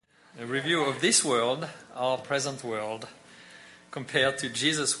A review of this world, our present world, compared to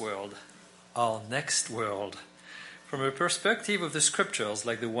Jesus' world, our next world, from a perspective of the scriptures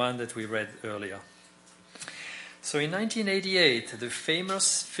like the one that we read earlier. So in 1988, the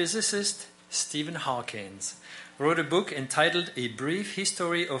famous physicist Stephen Hawking wrote a book entitled A Brief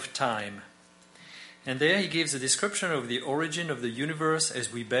History of Time. And there he gives a description of the origin of the universe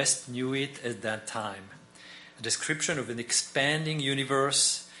as we best knew it at that time. A description of an expanding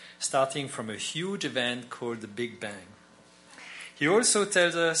universe starting from a huge event called the Big Bang. He also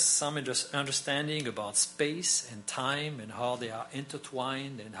tells us some understanding about space and time and how they are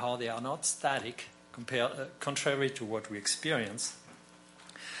intertwined and how they are not static, contrary to what we experience.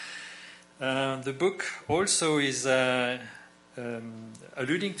 The book also is alluding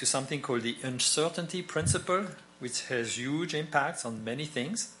to something called the uncertainty principle, which has huge impacts on many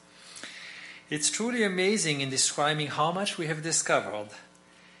things. It's truly amazing in describing how much we have discovered,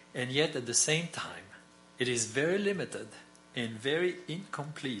 and yet at the same time, it is very limited and very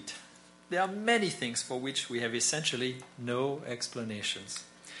incomplete. There are many things for which we have essentially no explanations.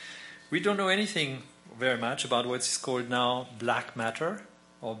 We don't know anything very much about what is called now black matter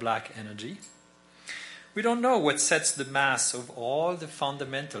or black energy. We don't know what sets the mass of all the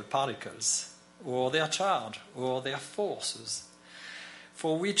fundamental particles, or their charge, or their forces,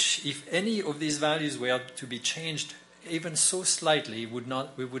 for which, if any of these values were to be changed even so slightly,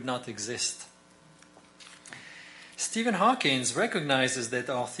 we would not exist. Stephen Hawking recognizes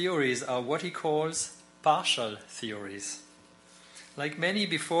that our theories are what he calls partial theories. Like many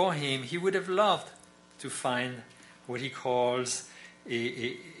before him, he would have loved to find what he calls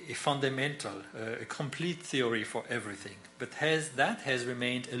a fundamental, a complete theory for everything. But that has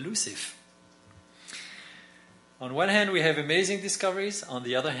remained elusive. On one hand, we have amazing discoveries. On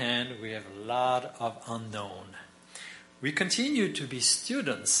the other hand, we have a lot of unknown. We continue to be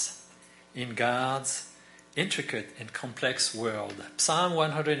students in God's intricate and complex world. Psalm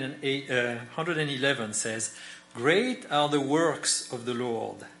 111 says, "Great are the works of the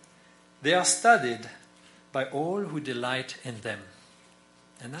Lord. They are studied by all who delight in them."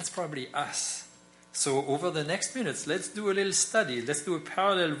 And that's probably us. So over the next minutes, let's do a little study. Let's do a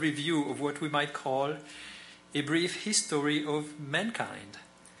parallel review of what we might call a brief history of mankind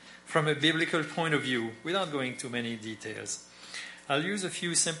from a biblical point of view, without going into many details. I'll use a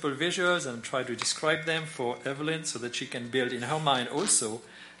few simple visuals and try to describe them for Evelyn so that she can build in her mind also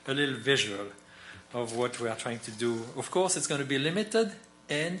a little visual of what we are trying to do. Of course, it's going to be limited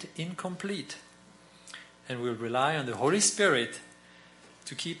and incomplete. And we'll rely on the Holy Spirit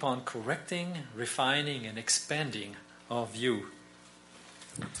to keep on correcting, refining, and expanding our view.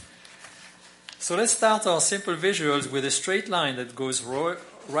 So let's start our simple visuals with a straight line that goes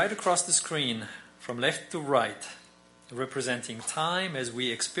right across the screen from left to right, representing time as we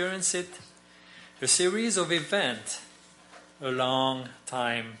experience it, a series of events, a long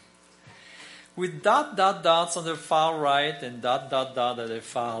time, with dots on the far right and at the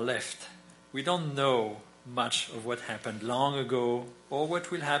far left. We don't know much of what happened long ago or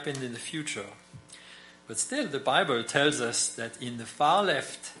what will happen in the future. But still, the Bible tells us that in the far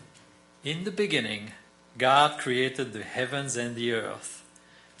left, in the beginning, God created the heavens and the earth.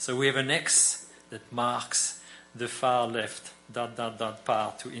 So we have an X that marks the far left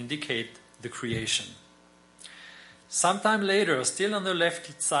part to indicate the creation. Sometime later, still on the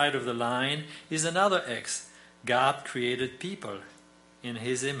left side of the line, is another X. God created people in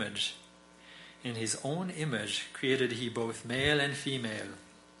His image. In His own image created He both male and female.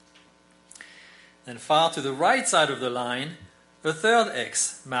 And far to the right side of the line, a third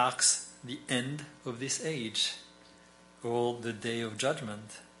X marks the end of this age, or the day of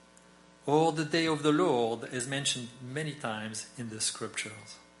judgment, or the day of the Lord, as mentioned many times in the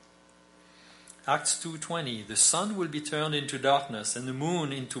scriptures. Acts 2:20, "The sun will be turned into darkness and the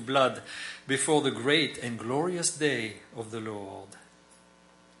moon into blood before the great and glorious day of the Lord."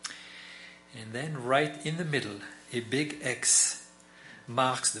 And then right in the middle, a big X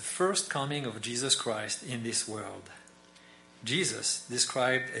marks the first coming of Jesus Christ in this world. Jesus,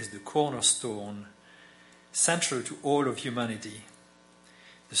 described as the cornerstone, central to all of humanity.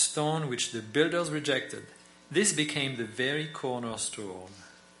 The stone which the builders rejected, this became the very cornerstone.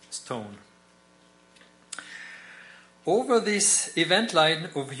 Over this event line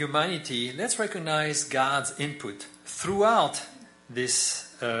of humanity, let's recognize God's input throughout this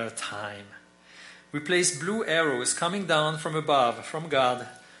time. We place blue arrows coming down from above, from God,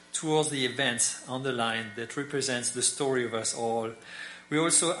 towards the events on the line that represents the story of us all. We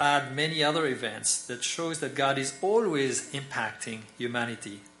also add many other events that shows that God is always impacting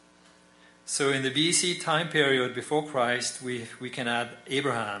humanity. So in the BC time period before Christ, we can add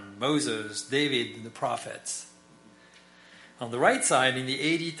Abraham, Moses, David, and the prophets. On the right side, in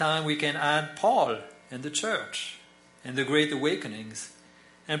the AD time, we can add Paul and the church and the Great Awakenings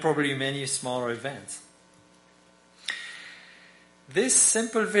and probably many smaller events. This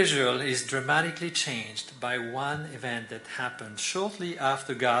simple visual is dramatically changed by one event that happened shortly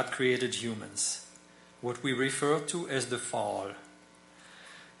after God created humans, what we refer to as the fall.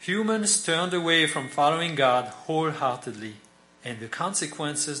 Humans turned away from following God wholeheartedly, and the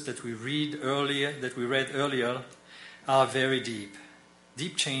consequences that we read earlier are very deep.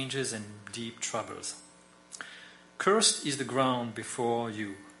 Deep changes and deep troubles. Cursed is the ground before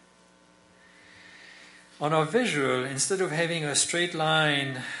you. On our visual, instead of having a straight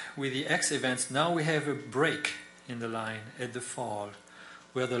line with the X events, now we have a break in the line at the fall,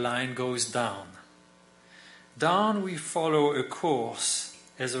 where the line goes down. Down we follow a course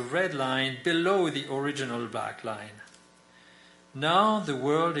as a red line below the original black line. Now the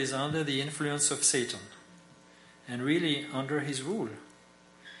world is under the influence of Satan, and really under his rule.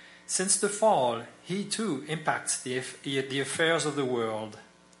 Since the fall, he too impacts the affairs of the world.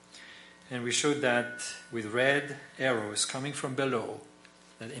 And we showed that with red arrows coming from below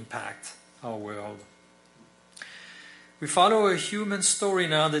that impact our world. We follow a human story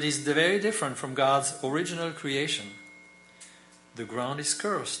now that is very different from God's original creation. The ground is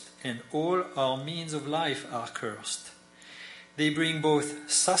cursed, and all our means of life are cursed. They bring both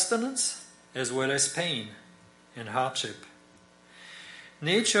sustenance as well as pain and hardship.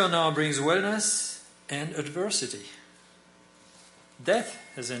 Nature now brings wellness and adversity. Death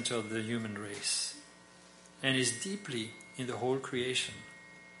has entered the human race and is deeply in the whole creation.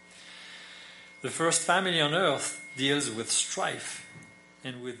 The first family on earth deals with strife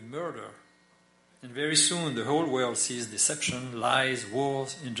and with murder. And very soon the whole world sees deception, lies,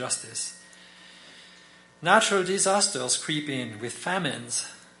 wars, injustice. Natural disasters creep in with famines,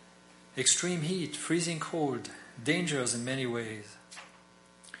 extreme heat, freezing cold, dangers in many ways.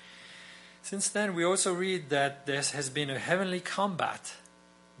 Since then, we also read that there has been a heavenly combat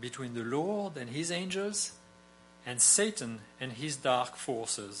between the Lord and his angels and Satan and his dark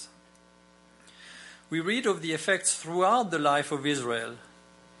forces. We read of the effects throughout the life of Israel.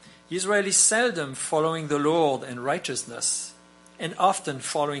 Israel is seldom following the Lord and righteousness, and often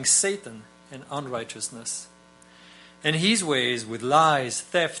following Satan and unrighteousness, and his ways with lies,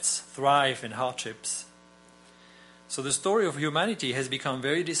 thefts, strife, and hardships. So the story of humanity has become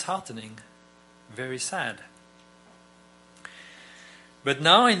very disheartening, very sad. But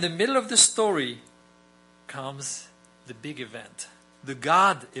now in the middle of the story comes the big event, the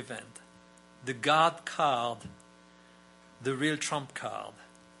God event, the God card, the real trump card,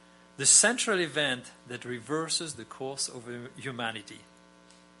 the central event that reverses the course of humanity.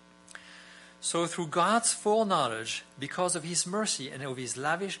 So through God's foreknowledge, because of his mercy and of his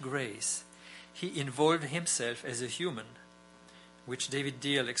lavish grace, he involved himself as a human, which David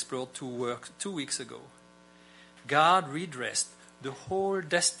Deal explored 2 weeks ago. God redressed the whole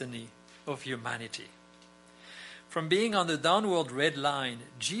destiny of humanity. From being on the downward red line,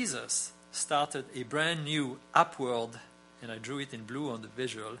 Jesus started a brand new upward, and I drew it in blue on the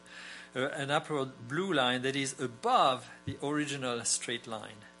visual, an upward blue line that is above the original straight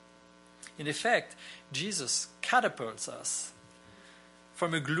line. In effect, Jesus catapults us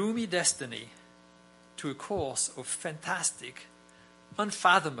from a gloomy destiny to a course of fantastic,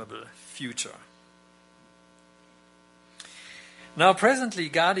 unfathomable future. Now, presently,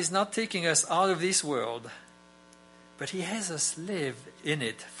 God is not taking us out of this world, but he has us live in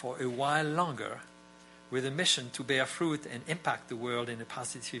it for a while longer, with a mission to bear fruit and impact the world in a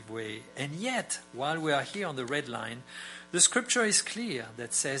positive way. And yet, while we are here on the red line, the scripture is clear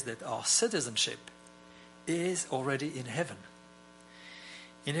that says that our citizenship is already in heaven.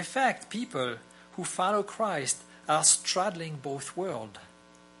 In effect, people who follow Christ are straddling both worlds,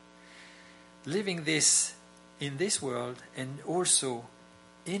 living this in this world and also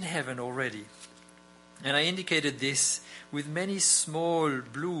in heaven already. And I indicated this with many small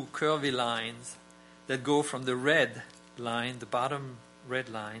blue curvy lines that go from the red line, the bottom red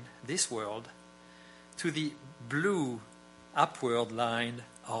line, this world, to the blue upward line,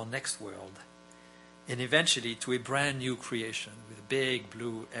 our next world, and eventually to a brand new creation with a big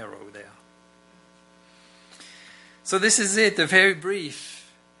blue arrow there. So this is it, a very brief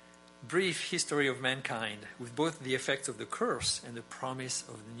history of mankind, with both the effects of the curse and the promise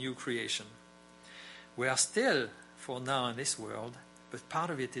of the new creation. We are still, for now, in this world, but part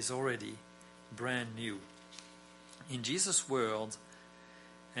of it is already brand new. In Jesus' world,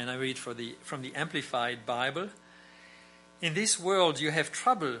 and I read from the Amplified Bible, in this world you have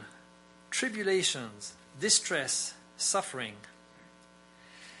trouble tribulations, distress, suffering.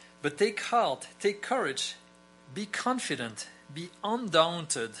 But take heart, take courage, be confident, be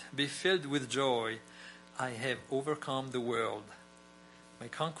undaunted, be filled with joy. I have overcome the world. My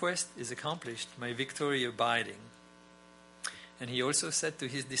conquest is accomplished, my victory abiding. And he also said to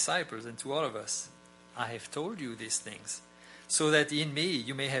his disciples and to all of us, I have told you these things, so that in me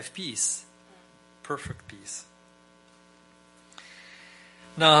you may have peace, perfect peace.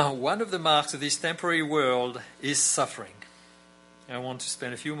 Now, one of the marks of this temporary world is suffering. I want to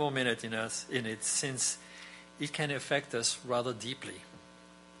spend a few more minutes in it, since it can affect us rather deeply.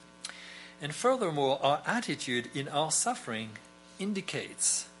 And furthermore, our attitude in our suffering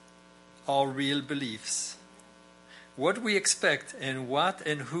indicates our real beliefs, what we expect, and what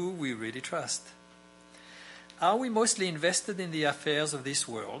and who we really trust. Are we mostly invested in the affairs of this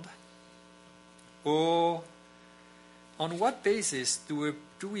world? Or on what basis do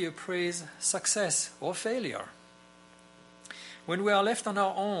we appraise success or failure? When we are left on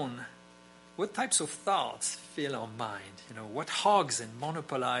our own, what types of thoughts fill our mind? What hogs and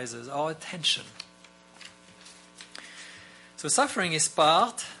monopolizes our attention? So suffering is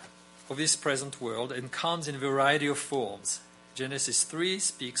part of this present world and comes in a variety of forms. Genesis 3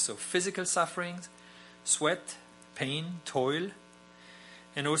 speaks of physical sufferings, sweat, pain, toil,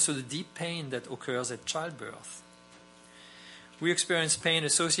 and also the deep pain that occurs at childbirth. We experience pain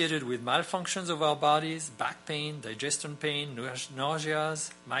associated with malfunctions of our bodies, back pain, digestion pain, nausea,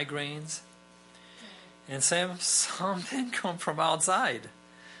 migraines. And some then come from outside.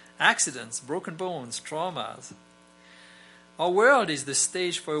 Accidents, broken bones, traumas. Our world is the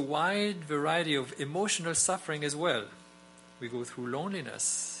stage for a wide variety of emotional suffering as well. We go through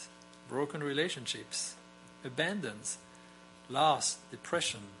loneliness, broken relationships, abandons, loss,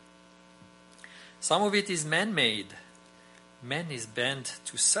 depression. Some of it is man-made. Man is bent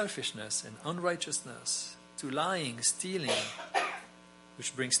to selfishness and unrighteousness, to lying, stealing,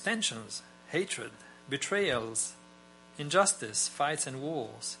 which brings tensions, hatred, betrayals, injustice, fights and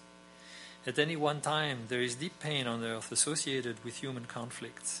wars. At any one time, there is deep pain on earth associated with human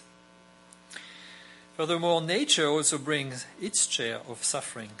conflicts. Furthermore, nature also brings its share of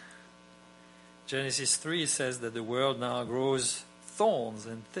suffering. Genesis 3 says that the world now grows thorns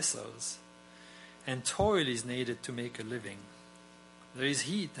and thistles, and toil is needed to make a living. There is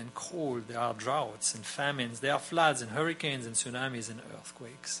heat and cold, there are droughts and famines, there are floods and hurricanes and tsunamis and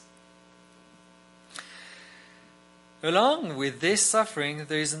earthquakes. Along with this suffering,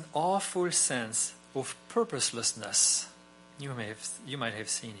 there is an awful sense of purposelessness. You might have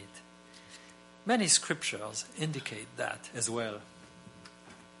seen it. Many scriptures indicate that as well.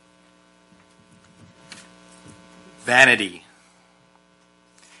 Vanity.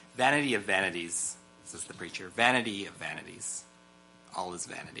 Vanity of vanities, says the preacher. Vanity of vanities. All is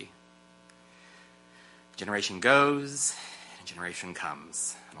vanity. Generation goes, and generation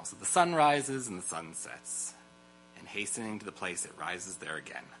comes. And also the sun rises and the sun sets. And hastening to the place it rises there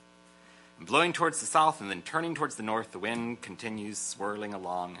again. And blowing towards the south and then turning towards the north, the wind continues swirling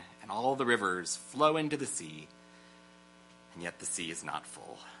along, and all the rivers flow into the sea, and yet the sea is not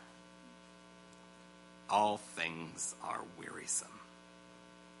full. All things are wearisome.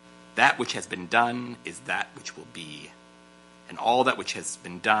 That which has been done is that which will be, and all that which has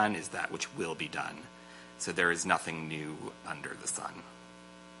been done is that which will be done. So there is nothing new under the sun.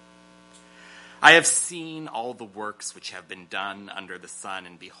 I have seen all the works which have been done under the sun,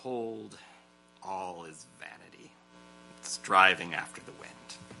 and behold, all is vanity, striving after the wind.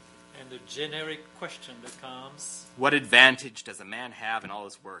 And the generic question that comes: what advantage does a man have in all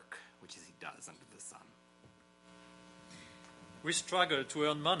his work which he does under the sun? We struggle to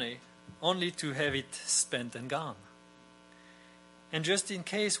earn money only to have it spent and gone. And just in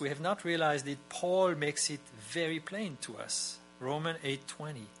case we have not realized it, Paul makes it very plain to us. Romans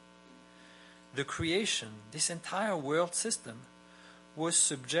 8:20. The creation, this entire world system, was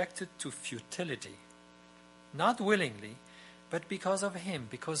subjected to futility. Not willingly, but because of him,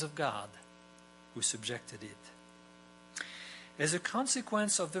 because of God, who subjected it. As a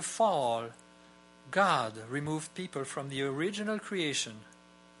consequence of the fall, God removed people from the original creation,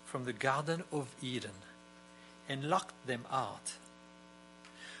 from the Garden of Eden, and locked them out.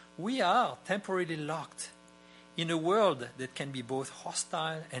 We are temporarily locked in a world that can be both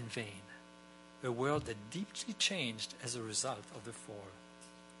hostile and vain, a world that deeply changed as a result of the fall.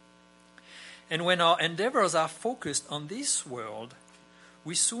 And when our endeavors are focused on this world,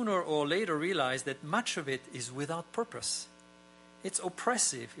 we sooner or later realize that much of it is without purpose. It's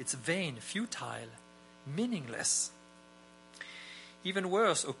oppressive, it's vain, futile, meaningless. Even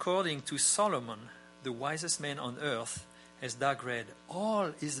worse, according to Solomon, the wisest man on earth, as Doug read,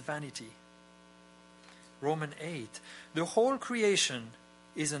 all is vanity. Romans 8. The whole creation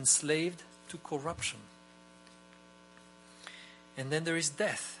is enslaved to corruption. And then there is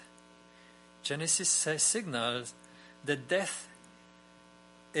death. Genesis signals that death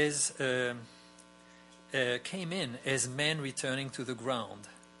came in as man returning to the ground,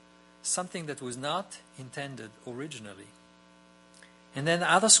 something that was not intended originally. And then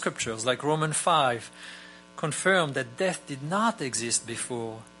other scriptures, like Romans 5, confirm that death did not exist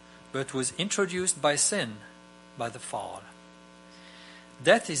before, but was introduced by sin, by the fall.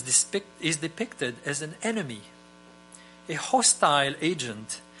 Death is depicted as an enemy, a hostile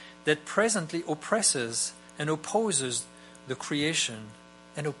agent that presently oppresses and opposes the creation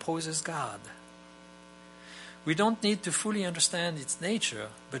and opposes God. We don't need to fully understand its nature,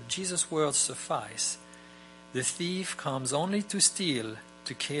 but Jesus' words suffice. The thief comes only to steal,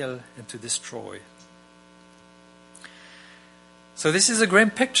 to kill, and to destroy. So this is a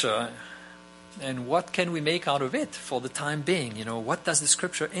grim picture, and what can we make out of it for the time being? What does the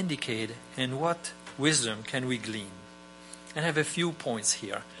scripture indicate, and what wisdom can we glean? And I have a few points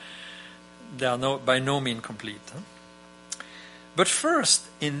here. They are by no means complete. But first,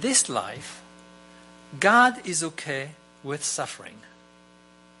 in this life, God is okay with suffering.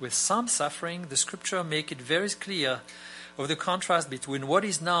 With some suffering, the scripture make it very clear of the contrast between what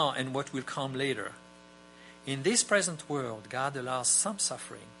is now and what will come later. In this present world, God allows some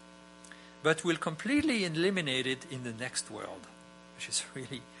suffering, but will completely eliminate it in the next world, which is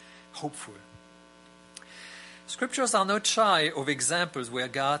really hopeful. Scriptures are not shy of examples where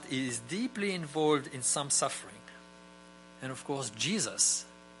God is deeply involved in some suffering. And of course, Jesus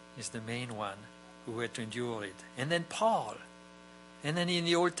is the main one who had to endure it. And then Paul. And then in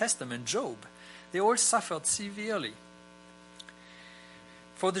the Old Testament, Job. They all suffered severely.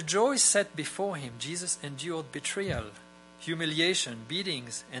 For the joy set before him, Jesus endured betrayal, humiliation,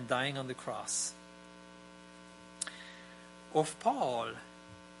 beatings, and dying on the cross. Of Paul,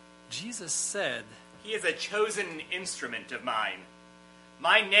 Jesus said, "He is a chosen instrument of mine.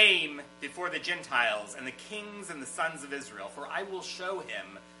 My name before the Gentiles and the kings and the sons of Israel, for I will show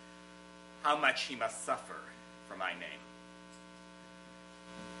him how much he must suffer for my name."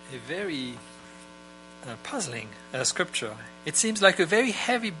 A very puzzling scripture. It seems like a very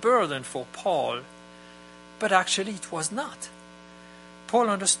heavy burden for Paul, but actually it was not. Paul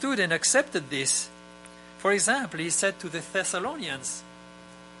understood and accepted this. For example, he said to the Thessalonians,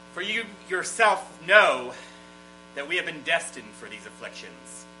 "For you yourself know that we have been destined for these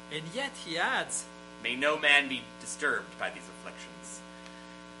afflictions. And yet he adds, May no man be disturbed by these afflictions."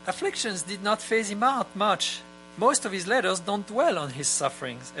 afflictions did not phase him out much. Most of his letters don't dwell on his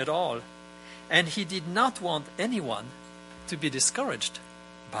sufferings at all. And he did not want anyone to be discouraged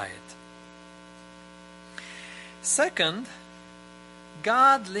by it. Second,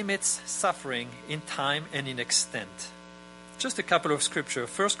 God limits suffering in time and in extent. Just a couple of scriptures.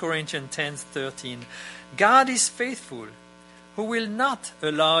 1 Corinthians 10:13. God is faithful, who will not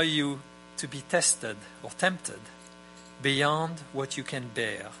allow you to be tested or tempted beyond what you can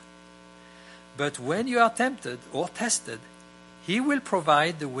bear. But when you are tempted or tested, he will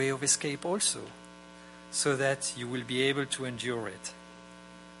provide the way of escape also, so that you will be able to endure it.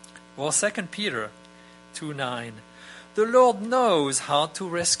 Or 2 Peter 2:9. The Lord knows how to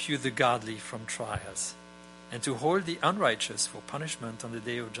rescue the godly from trials, and to hold the unrighteous for punishment on the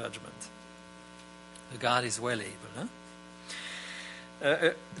day of judgment. God is well able.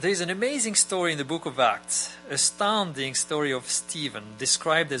 There is an amazing story in the book of Acts, astounding story of Stephen,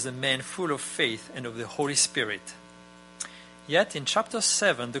 described as a man full of faith and of the Holy Spirit. Yet in chapter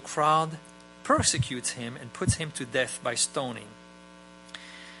 7, the crowd persecutes him and puts him to death by stoning.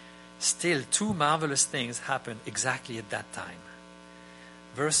 Still, two marvelous things happen exactly at that time.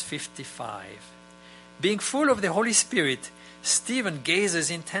 Verse 55. Being full of the Holy Spirit, Stephen gazes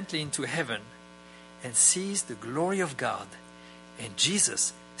intently into heaven and sees the glory of God and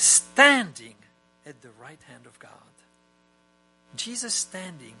Jesus standing at the right hand of God. Jesus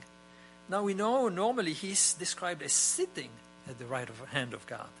standing. Now we know normally he's described as sitting at the right hand of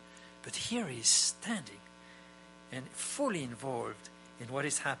God. But here he is standing and fully involved in what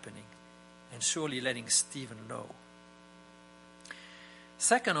is happening, and surely letting Stephen know.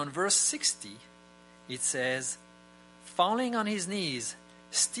 Second, on verse 60, it says, falling on his knees,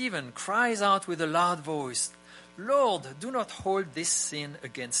 Stephen cries out with a loud voice, Lord, do not hold this sin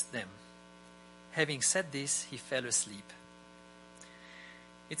against them. Having said this, he fell asleep.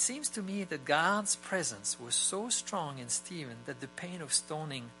 It seems to me that God's presence was so strong in Stephen that the pain of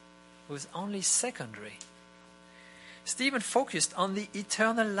stoning was only secondary. Stephen focused on the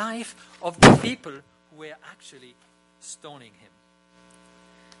eternal life of the people who were actually stoning him.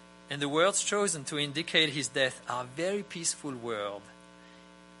 and the words chosen to indicate his death are very peaceful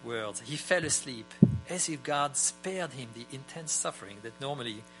words. He fell asleep, as if God spared him the intense suffering that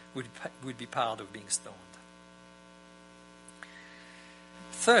normally would be part of being stoned.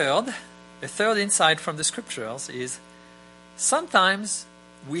 A third insight from the scriptures is sometimes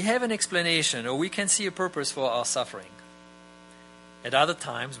we have an explanation or we can see a purpose for our suffering. At other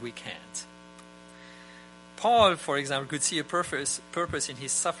times we can't. Paul, for example, could see a purpose in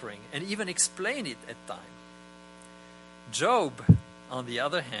his suffering and even explain it at times. Job, on the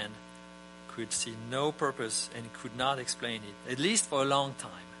other hand, could see no purpose and could not explain it, at least for a long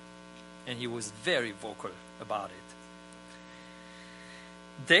time. And he was very vocal about it.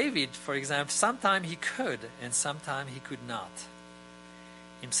 David, for example, sometimes he could and sometimes he could not.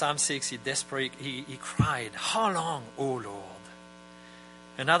 In Psalm 6, he cried, "How long, O Lord?"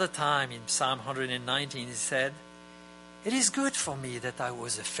 Another time in Psalm 119 he said, "It is good for me that I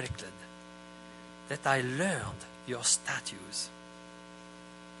was afflicted, that I learned your statutes."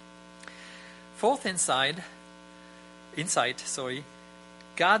 Fourth insight,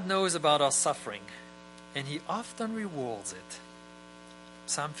 God knows about our suffering, and he often rewards it.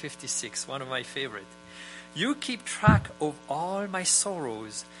 Psalm 56, one of my favorite. "You keep track of all my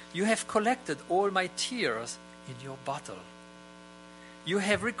sorrows. You have collected all my tears in your bottle. You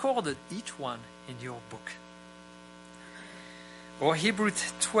have recorded each one in your book." Or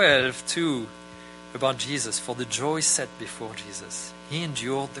Hebrews 12:2 about Jesus, "For the joy set before Jesus, he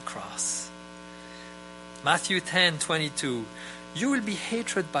endured the cross." Matthew 10:22, "You will be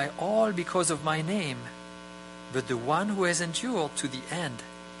hated by all because of my name, but the one who has endured to the end,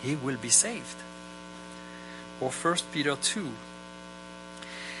 he will be saved." Or 1 Peter 2,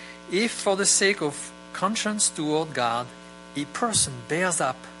 "If for the sake of conscience toward God, a person bears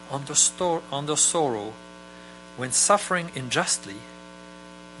up under sorrow when suffering unjustly,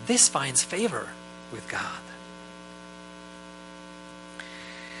 this finds favor with God."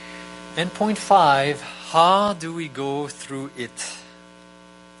 And point 5, how do we go through it?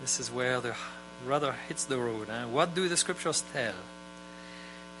 This is where the rubber hits the road. What do the scriptures tell?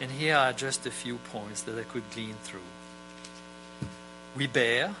 And here are just a few points that I could glean through. We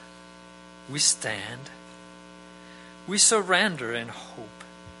bear, we stand, we surrender and hope.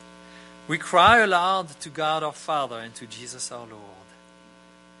 We cry aloud to God our Father and to Jesus our Lord.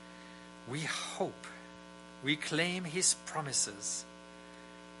 We hope, we claim his promises,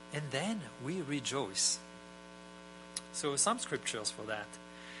 and then we rejoice. So some scriptures for that.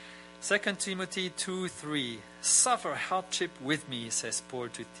 2 Timothy 2:3, "Suffer hardship with me," says Paul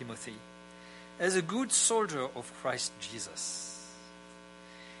to Timothy, "as a good soldier of Christ Jesus."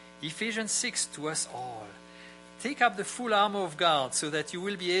 Ephesians 6 to us all, "Take up the full armor of God so that you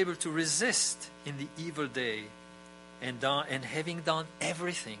will be able to resist in the evil day, and having done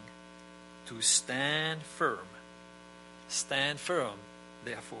everything, to stand firm." Stand firm,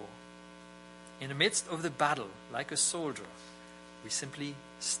 therefore. In the midst of the battle, like a soldier, we simply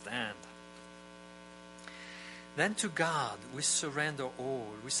stand. Then to God we surrender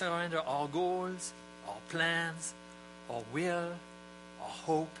all. We surrender our goals, our plans, our will, our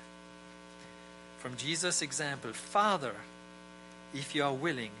hope. From Jesus' example, "Father, if you are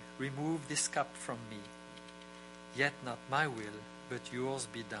willing, remove this cup from me. Yet not my will, but yours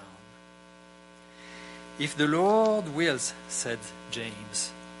be done." "If the Lord wills," said James,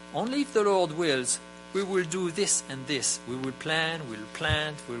 "only if the Lord wills, we will do this and this. We will plan, we'll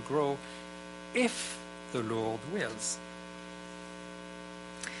plant, we'll grow, if the Lord wills."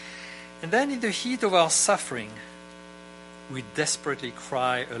 And then in the heat of our suffering, we desperately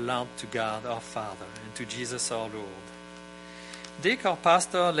cry aloud to God our Father and to Jesus our Lord. Dick, our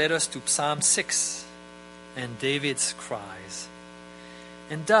pastor, led us to Psalm 6 and David's cries.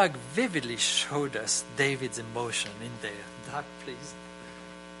 And Doug vividly showed us David's emotion in there. Doug, please.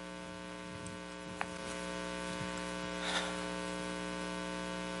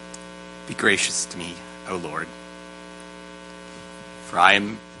 Be gracious to me, O Lord, for I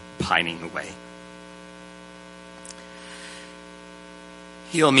am pining away.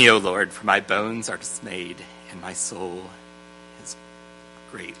 Heal me, O Lord, for my bones are dismayed, and my soul is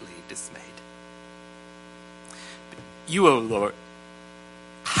greatly dismayed. But you, O Lord,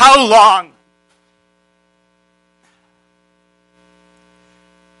 how long?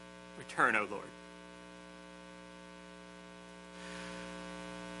 Return, O Lord.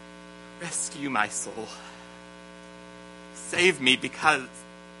 Rescue my soul. Save me because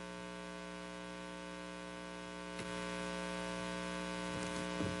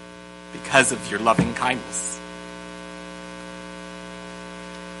of your loving kindness.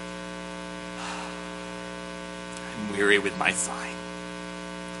 I'm weary with my sighing.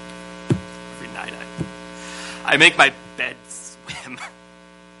 skydive. I make my bed swim.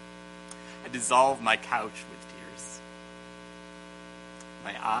 I dissolve my couch with tears.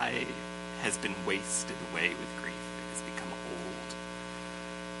 My eye has been wasted away with grief. It has become old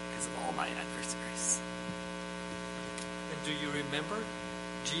because of all my adversaries. And do you remember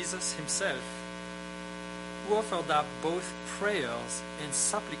Jesus himself, who offered up both prayers and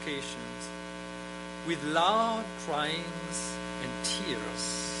supplications with loud cryings and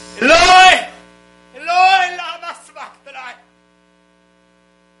tears? Eloi! Eloi, lama sabachthani!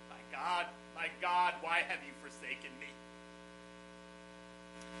 My God, why have you forsaken me?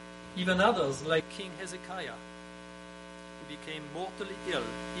 Even others, like King Hezekiah, who became mortally ill,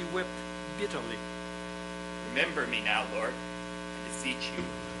 he wept bitterly. Remember me now, Lord, I beseech you,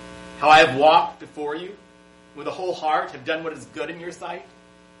 how I have walked before you, with a whole heart, have done what is good in your sight.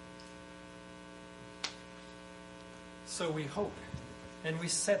 So we hope, and we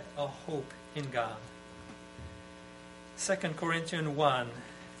set our hope in God. 2 Corinthians 1,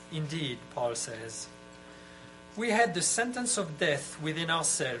 indeed, Paul says, we had the sentence of death within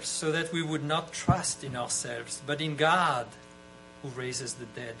ourselves, so that we would not trust in ourselves, but in God, who raises the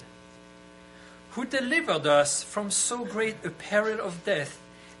dead, who delivered us from so great a peril of death,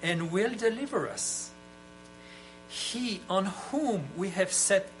 and will deliver us. He on whom we have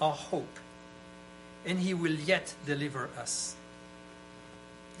set our hope, and he will yet deliver us.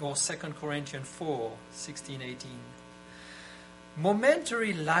 Or 2 Corinthians 4, 16, 18.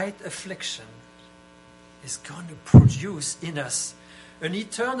 Momentary light affliction is going to produce in us an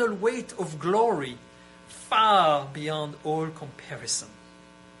eternal weight of glory far beyond all comparison.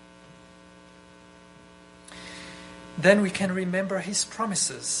 Then we can remember his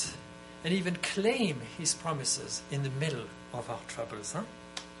promises and even claim his promises in the middle of our troubles.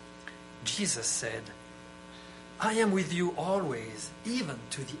 Jesus said, I am with you always, even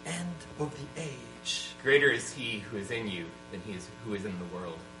to the end of the age. Greater is he who is in you than he is who is in the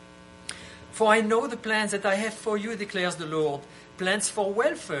world. For I know the plans that I have for you, declares the Lord, plans for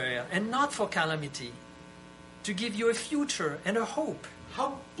welfare and not for calamity, to give you a future and a hope.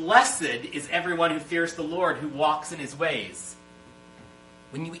 How blessed is everyone who fears the Lord, who walks in his ways.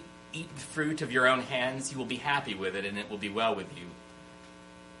 When you eat the fruit of your own hands, you will be happy with it, and it will be well with you.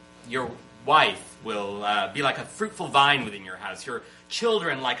 Your wife will be like a fruitful vine within your house, your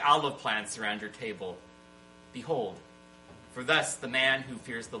children like olive plants around your table. Behold, for thus the man who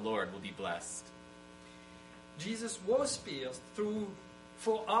fears the Lord will be blessed. Jesus was pierced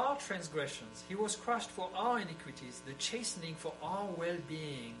for our transgressions. He was crushed for our iniquities. The chastening for our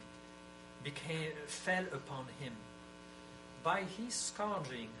well-being fell upon him. By his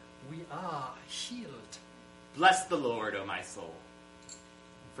scourging we are healed. Bless the Lord, O my soul.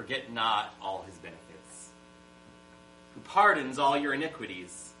 Forget not all his benefits, who pardons all your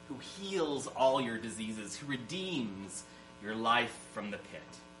iniquities, who heals all your diseases, who redeems your life from the pit,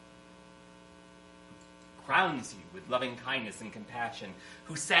 who crowns you with loving kindness and compassion,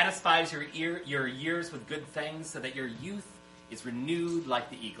 who satisfies your years with good things, so that your youth is renewed like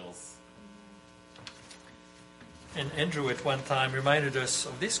the eagles. And Andrew at one time reminded us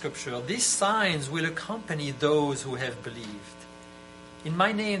of this scripture, these signs will accompany those who have believed. In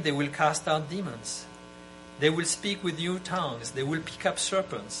my name they will cast out demons. They will speak with new tongues. They will pick up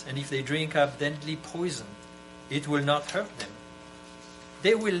serpents. And if they drink up deadly poison, it will not hurt them.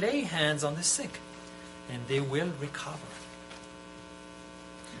 They will lay hands on the sick, and they will recover.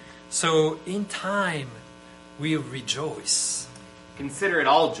 So in time, we rejoice. Consider it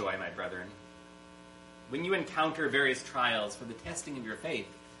all joy, my brethren, when you encounter various trials, for the testing of your faith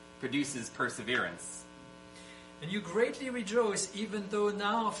produces perseverance. And you greatly rejoice, even though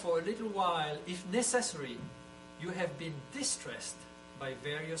now for a little while, if necessary, you have been distressed by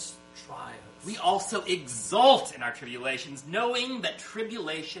various trials. We also exult in our tribulations, knowing that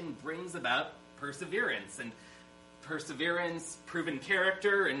tribulation brings about perseverance, and perseverance, proven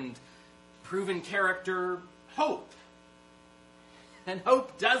character, and proven character, hope. And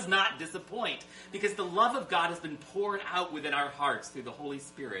hope does not disappoint, because the love of God has been poured out within our hearts through the Holy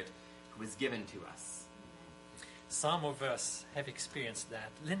Spirit who is given to us. Some of us have experienced that.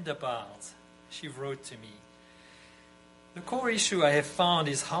 Linda Barnes, she wrote to me, the core issue I have found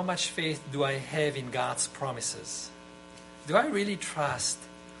is how much faith do I have in God's promises? Do I really trust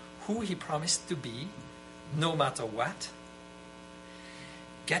who he promised to be, no matter what?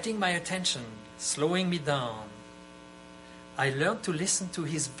 Getting my attention, slowing me down, I learned to listen to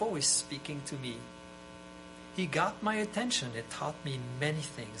his voice speaking to me. He got my attention and taught me many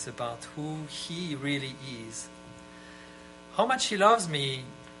things about who he really is, how much he loves me,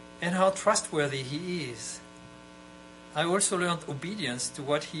 and how trustworthy he is. I also learned obedience to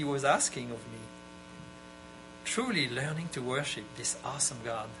what he was asking of me. truly learning to worship this awesome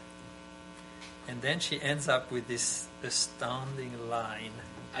God. And then she ends up with this astounding line.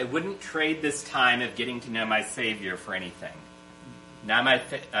 I wouldn't trade this time of getting to know my Savior for anything. Now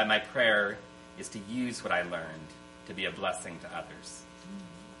my prayer is to use what I learned to be a blessing to others.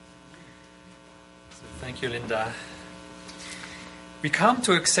 So thank you, Linda. We come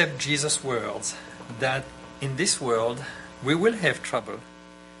to accept Jesus' words that in this world we will have trouble,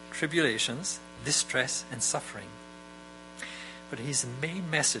 tribulations, distress, and suffering. But his main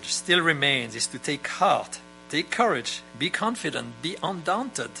message still remains is to take heart, take courage, be confident, be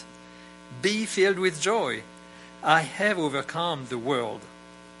undaunted, be filled with joy. I have overcome the world.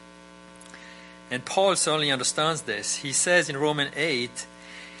 And Paul certainly understands this. He says in Romans 8,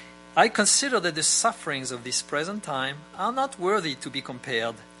 I consider that the sufferings of this present time are not worthy to be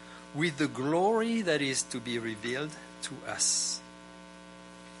compared with the glory that is to be revealed to us.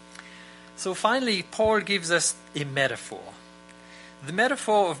 So finally, Paul gives us a metaphor. The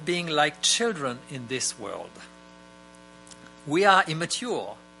metaphor of being like children in this world. We are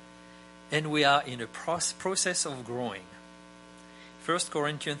immature and we are in a process of growing. 1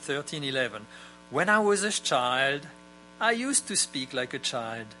 Corinthians 13:11. When I was a child, I used to speak like a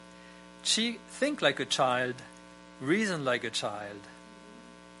child, think like a child, reason like a child.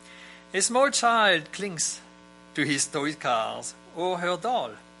 A small child clings to his toy cars or her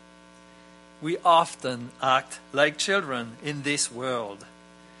doll. We often act like children in this world.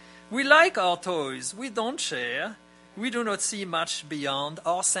 We like our toys. We don't share. We do not see much beyond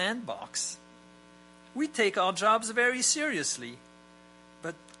our sandbox. We take our jobs very seriously.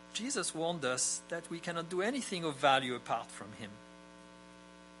 But Jesus warned us that we cannot do anything of value apart from him.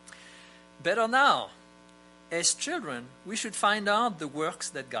 Better now, as children, we should find out the works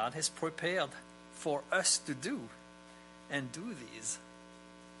that God has prepared for us to do and do these.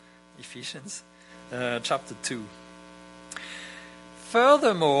 Ephesians chapter 2.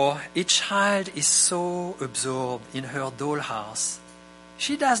 Furthermore, a child is so absorbed in her dollhouse,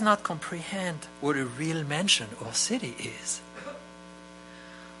 she does not comprehend what a real mansion or city is.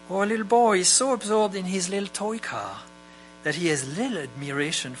 Or a little boy is so absorbed in his little toy car that he has little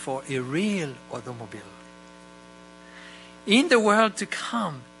admiration for a real automobile. In the world to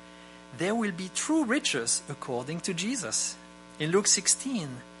come, there will be true riches according to Jesus. In Luke 16,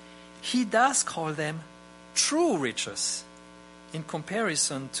 he does call them true riches in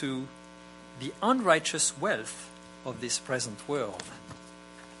comparison to the unrighteous wealth of this present world.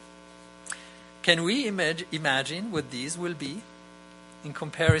 Can we imagine what these will be in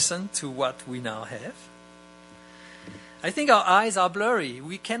comparison to what we now have? I think our eyes are blurry.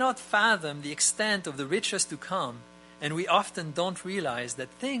 We cannot fathom the extent of the riches to come, and we often don't realize that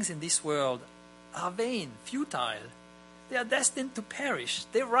things in this world are vain, futile. They are destined to perish.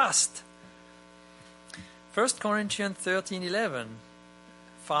 They rust. 1 Corinthians 13:11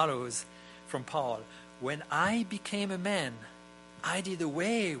 follows from Paul. When I became a man, I did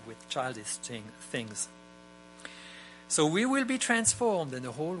away with childish things. So we will be transformed, and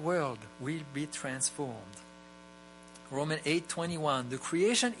the whole world will be transformed. Romans 8:21. The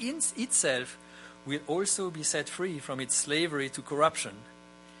creation in itself will also be set free from its slavery to corruption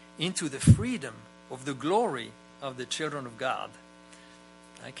into the freedom of the glory of the children of God.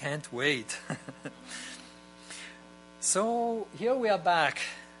 I can't wait. So here we are back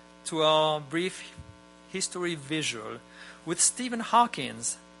to our brief history visual with Stephen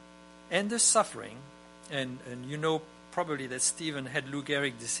Hawkins and the suffering. And you know probably that Stephen had Lou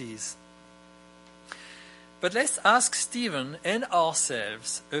Gehrig disease. But let's ask Stephen and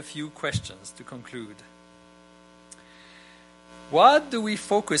ourselves a few questions to conclude. What do we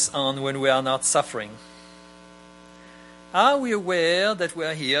focus on when we are not suffering? Are we aware that we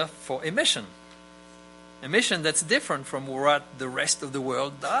are here for a mission? A mission that's different from what the rest of the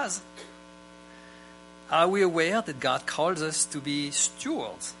world does? Are we aware that God calls us to be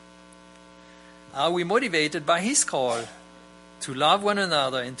stewards? Are we motivated by His call to love one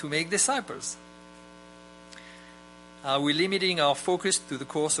another and to make disciples? Are we limiting our focus to the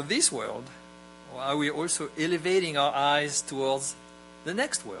course of this world? Or are we also elevating our eyes towards the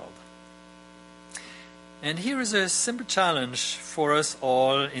next world? And here is a simple challenge for us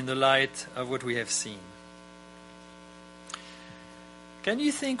all in the light of what we have seen. Can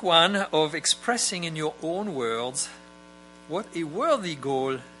you think one of expressing in your own words what a worthy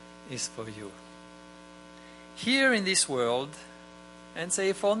goal is for you? Here in this world, and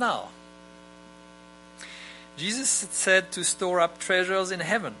say for now. Jesus said to store up treasures in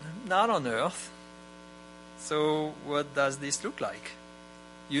heaven, not on earth. So what does this look like?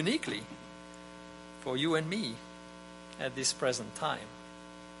 Uniquely, for you and me, at this present time.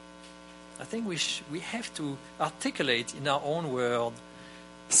 I think we have to articulate in our own world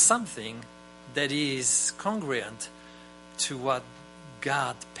something that is congruent to what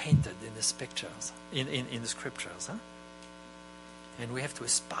God painted in the pictures, in the scriptures. Huh? And we have to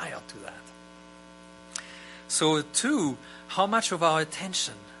aspire to that. So too, how much of our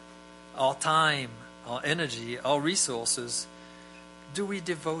attention, our time, our energy, our resources do we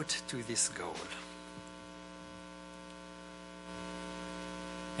devote to this goal?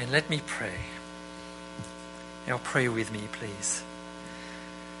 And let me pray. Now pray with me, please.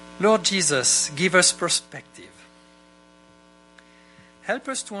 Lord Jesus, give us perspective. Help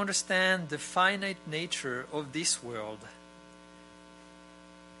us to understand the finite nature of this world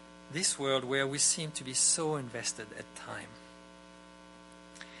where we seem to be so invested at time.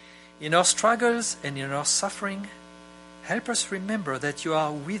 In our struggles and in our suffering, help us remember that you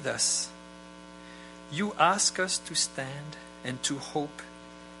are with us. You ask us to stand and to hope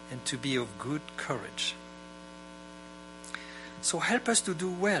and to be of good courage. So help us to do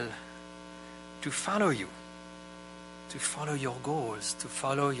well, to follow you, to follow your goals, to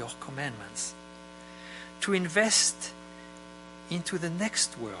follow your commandments, to invest into the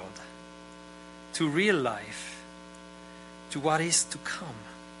next world, to real life, to what is to come,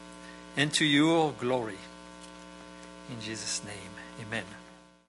 and to your glory. In Jesus' name, amen.